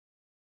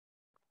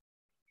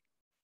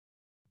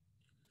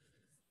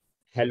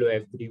Hello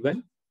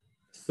everyone.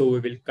 So we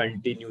will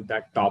continue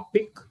the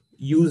topic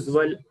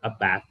usual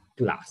ABAP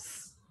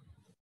class.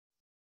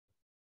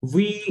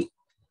 We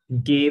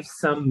gave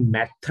some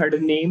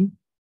method name.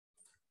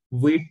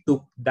 We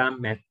took the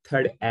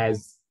method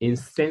as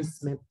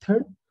instance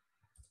method.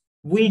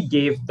 We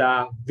gave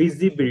the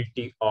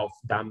visibility of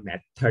the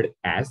method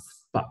as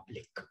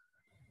public.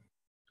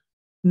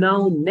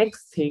 Now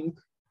next thing,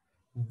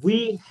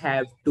 we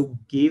have to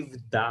give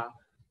the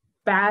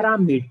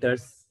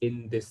parameters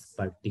in this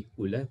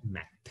particular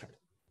method.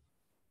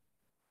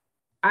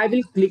 I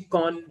will click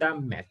on the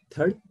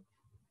method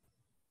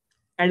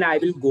and I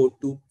will go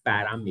to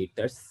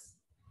parameters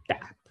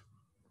tab.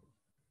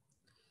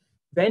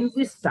 When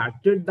we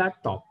started the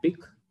topic,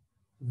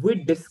 we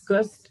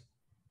discussed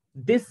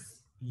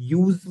this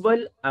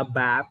usual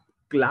ABAP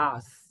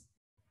class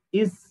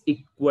is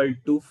equal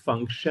to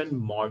function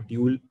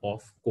module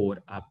of core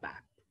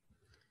ABAP.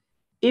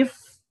 If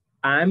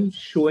I'm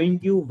showing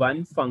you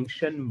one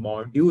function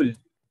module,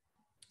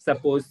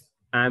 suppose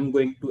I'm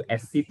going to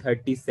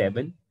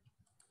SC37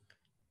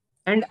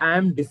 and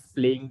I'm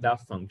displaying the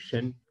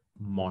function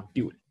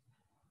module.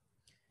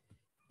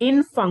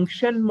 In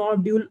function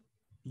module,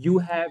 you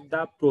have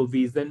the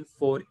provision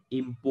for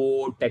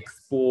import,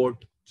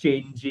 export,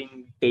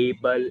 changing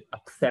table,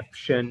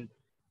 exception.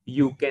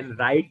 You can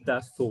write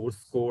the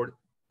source code.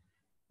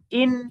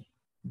 In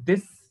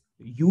this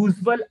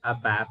usual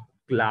ABAP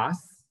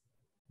class,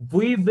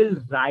 we will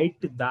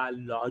write the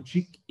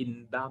logic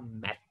in the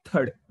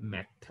method.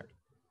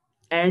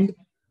 And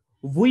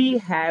we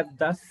have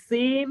the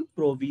same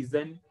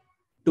provision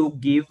to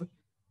give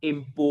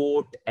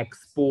import,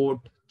 export,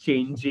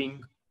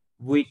 changing.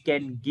 We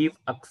can give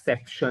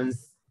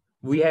exceptions.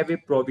 We have a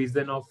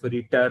provision of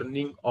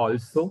returning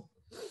also.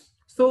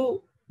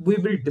 So we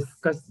will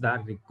discuss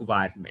the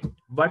requirement.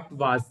 What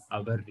was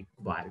our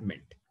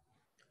requirement?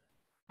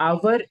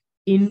 Our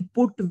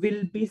input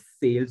will be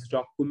sales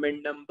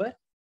document number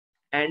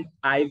and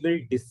I will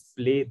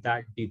display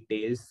the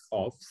details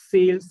of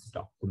sales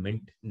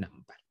document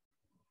number.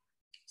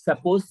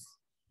 Suppose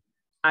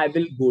I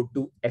will go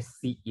to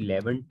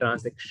SC11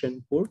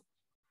 transaction code.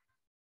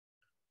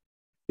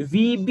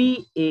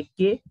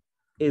 VBAK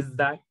is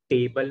the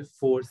table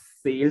for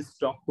sales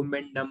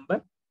document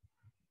number.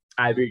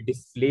 I will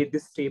display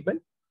this table.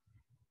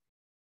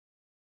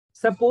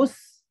 Suppose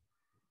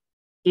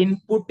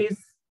input is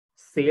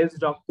sales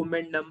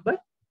document number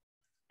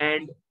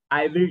and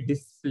I will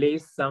display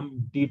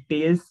some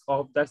details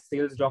of the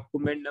sales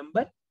document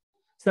number.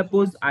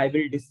 Suppose I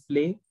will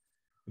display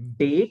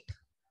date,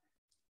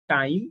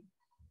 time,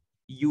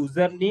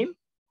 username,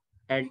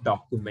 and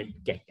document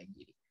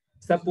category.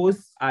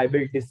 Suppose I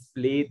will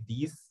display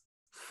these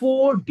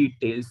 4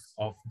 details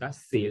of the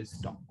sales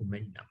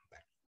document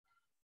number.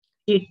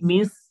 It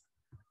means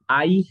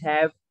I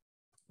have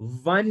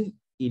 1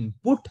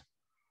 input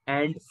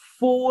and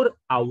 4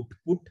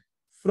 output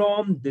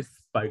from this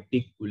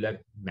particular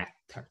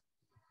method.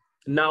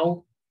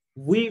 Now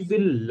we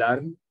will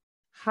learn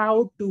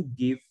how to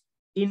give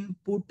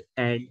input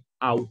and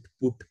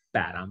output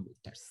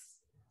parameters.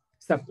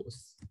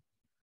 Suppose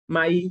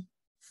my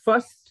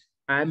first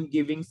I'm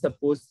giving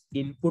suppose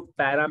input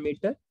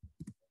parameter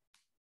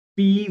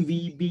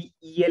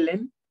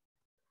PVBELN.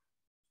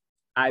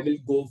 I will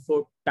go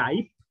for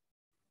type.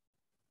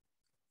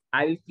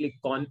 I will click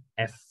on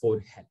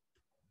F4 help.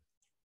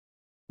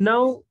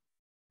 Now,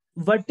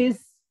 what is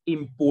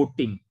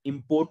importing?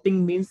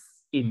 Importing means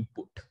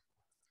input.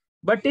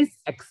 What is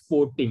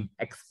exporting?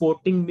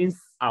 Exporting means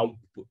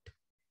output.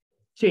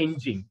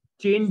 Changing.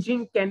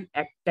 Changing can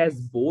act as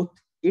both.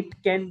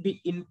 It can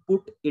be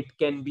input, it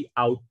can be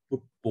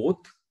output, both.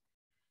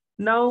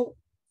 Now,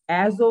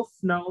 as of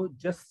now,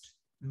 just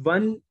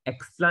one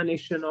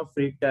explanation of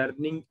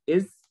returning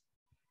is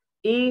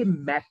a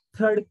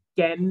method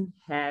can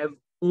have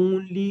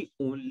only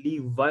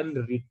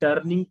one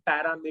returning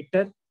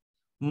parameter.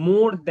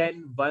 More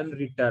than one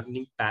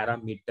returning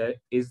parameter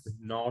is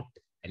not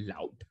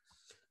allowed.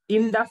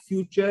 In the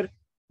future,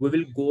 we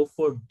will go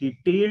for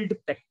detailed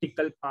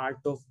practical part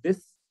of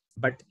this.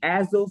 But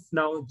as of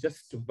now,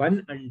 just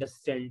one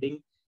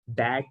understanding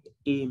that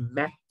a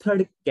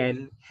method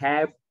can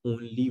have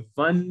only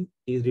one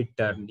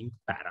returning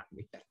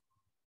parameter.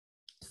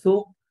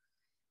 So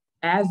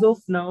as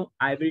of now,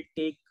 I will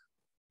take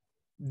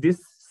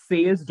this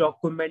sales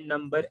document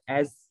number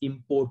as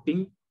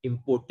importing.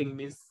 Importing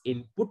means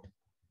input.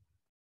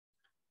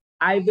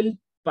 I will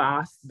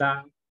pass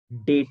the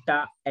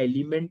data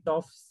element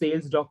of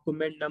sales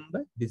document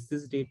number. This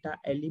is data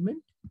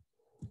element.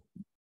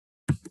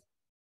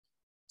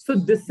 So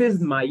this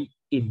is my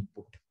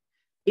input.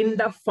 In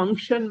the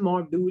function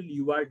module,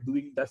 you are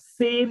doing the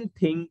same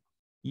thing.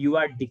 You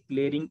are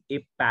declaring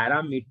a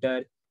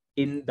parameter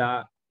in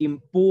the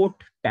import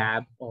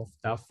tab of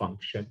the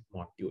function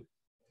module.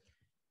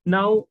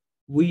 Now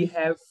we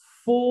have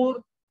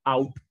 4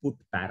 output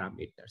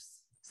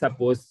parameters.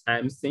 Suppose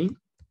I'm saying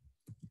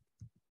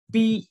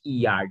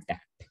PER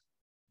dat.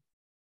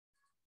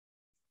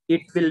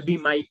 It will be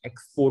my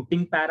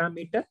exporting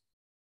parameter.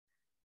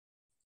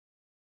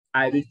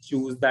 I will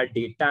choose the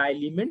data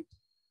element.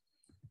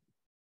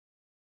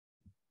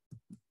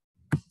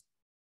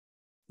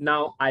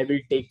 Now I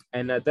will take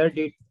another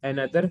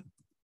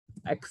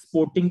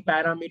exporting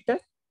parameter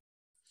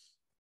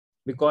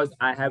because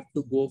I have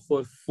to go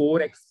for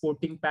 4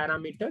 exporting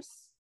parameters.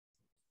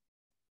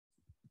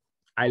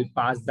 I'll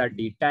pass the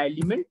data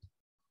element.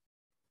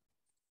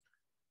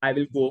 I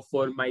will go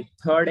for my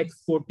third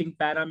exporting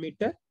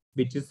parameter,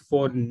 which is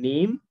for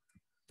name.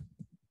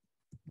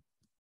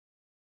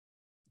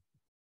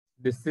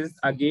 This is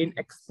again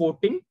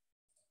exporting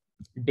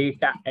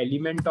data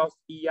element of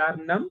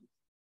num.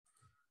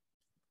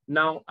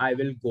 Now I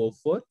will go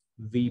for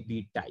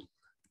VB type,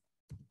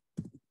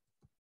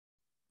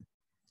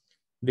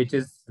 which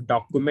is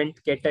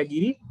document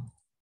category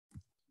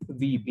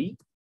VB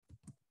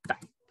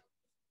type.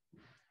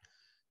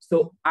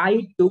 So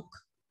I took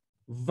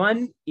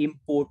 1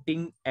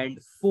 importing and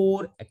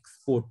 4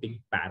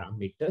 exporting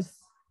parameters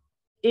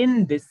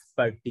in this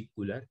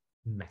particular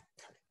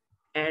method.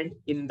 And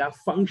in the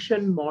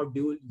function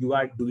module, you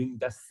are doing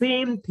the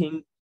same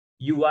thing.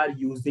 You are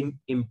using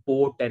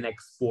import and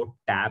export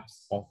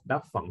tabs of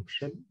the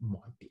function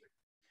module.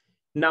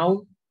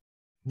 Now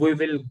we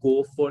will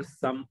go for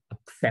some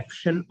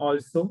exception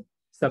also.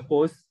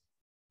 Suppose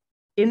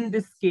in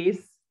this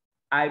case,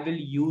 I will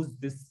use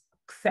this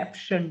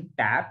exception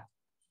tab.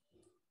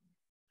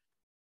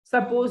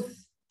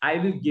 Suppose I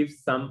will give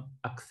some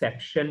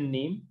exception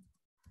name.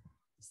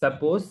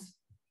 Suppose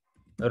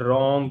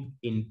wrong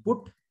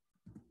input.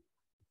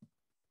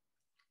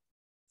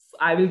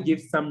 I will give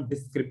some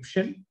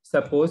description.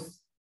 Suppose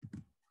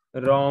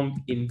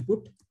wrong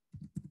input.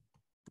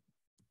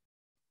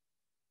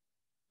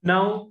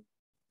 Now,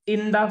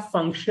 in the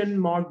function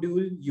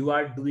module, you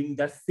are doing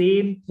the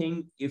same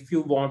thing. If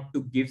you want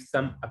to give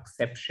some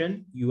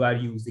exception, you are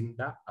using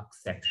the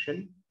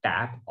exception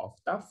tab of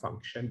the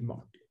function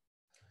module.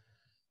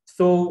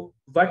 So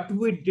what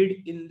we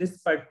did in this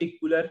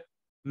particular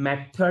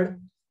method,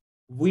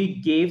 we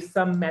gave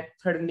some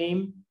method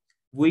name.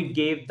 We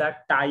gave the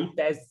type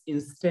as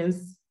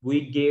instance.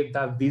 We gave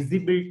the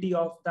visibility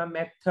of the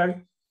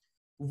method.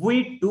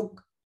 We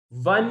took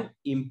 1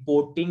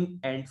 importing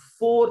and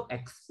 4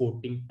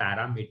 exporting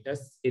parameters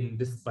in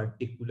this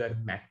particular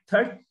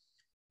method.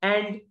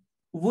 And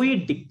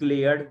we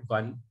declared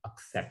 1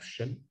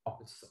 exception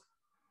also.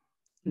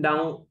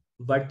 Now,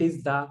 what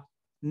is the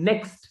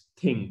next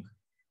thing?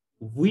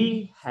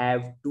 We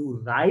have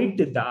to write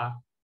the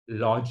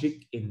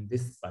logic in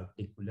this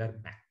particular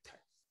method.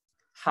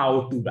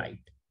 How to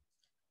write?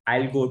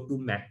 I'll go to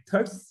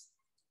methods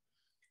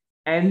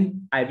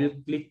and I will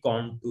click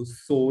on to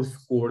source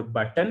code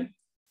button.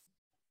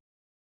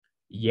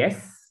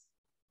 Yes.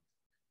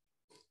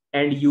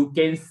 And you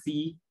can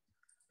see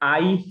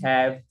I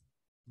have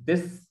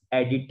this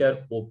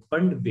editor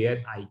opened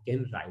where I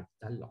can write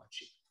the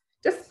logic.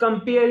 Just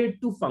compare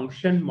it to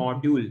function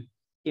module.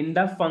 In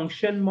the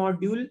function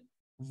module,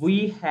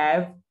 we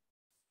have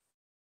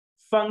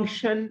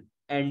function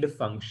and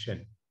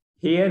function.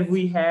 Here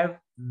we have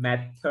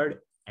method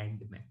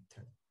and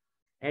method.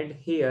 And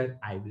here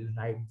I will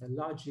write the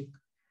logic.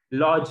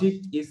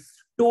 Logic is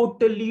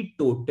totally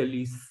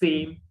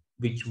same,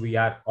 which we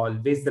are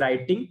always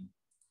writing.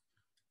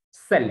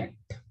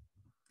 Select.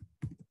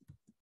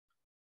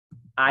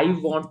 I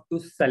want to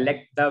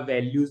select the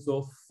values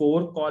of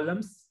 4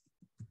 columns.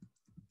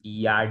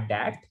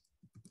 ERDAT,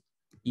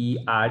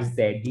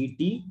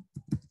 ERZDT,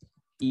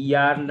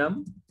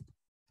 ERNUM,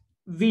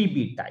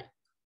 VB type.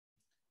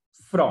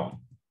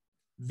 From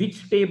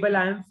which table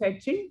I am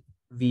fetching?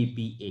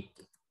 VBAK.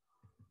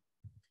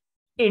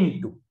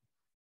 Into.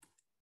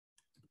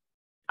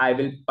 I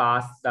will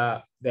pass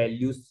the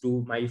values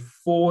to my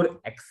 4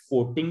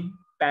 exporting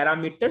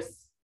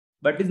parameters.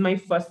 What is my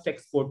first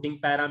exporting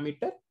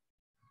parameter?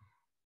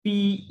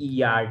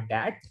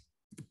 PERDAT,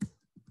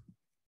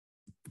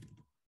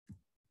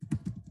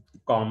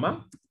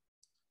 comma,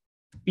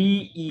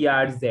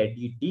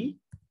 PERZDT,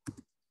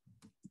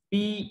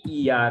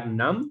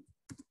 PERNUM,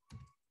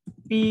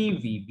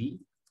 PVB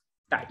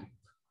type.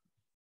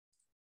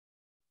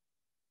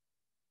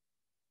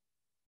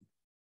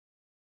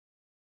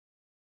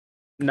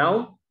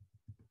 Now,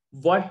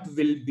 what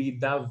will be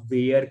the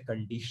where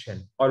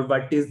condition or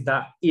what is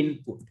the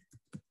input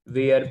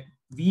where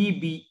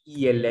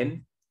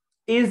VBELN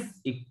is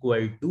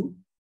equal to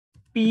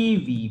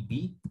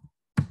PVBELN?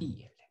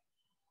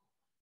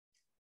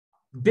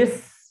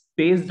 This,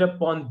 based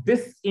upon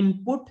this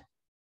input,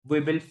 we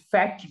will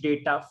fetch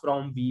data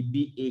from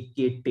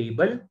VBAK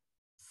table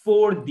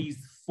for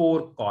these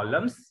 4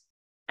 columns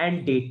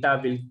and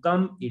data will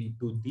come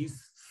into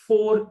these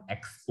 4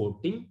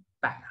 exporting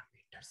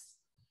parameters.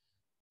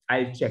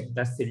 I'll check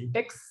the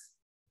syntax.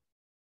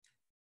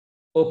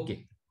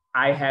 Okay,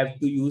 I have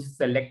to use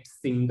select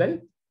single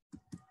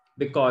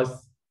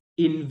because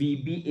in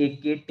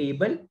VBAK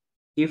table,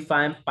 if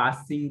I'm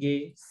passing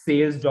a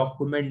sales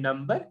document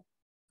number,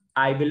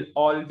 I will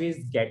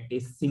always get a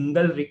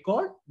single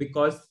record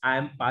because I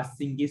am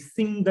passing a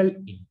single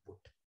input.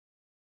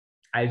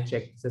 I'll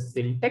check the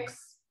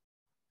syntax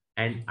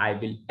and I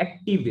will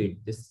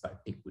activate this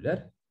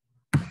particular.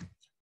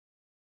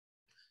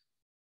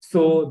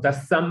 So the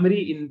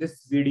summary in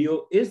this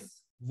video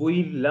is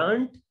we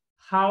learned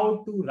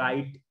how to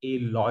write a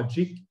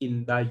logic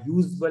in the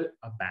usual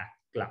ABAP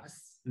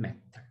class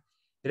method.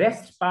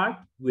 Rest part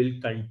will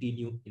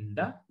continue in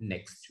the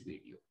next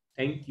video.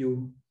 Thank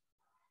you.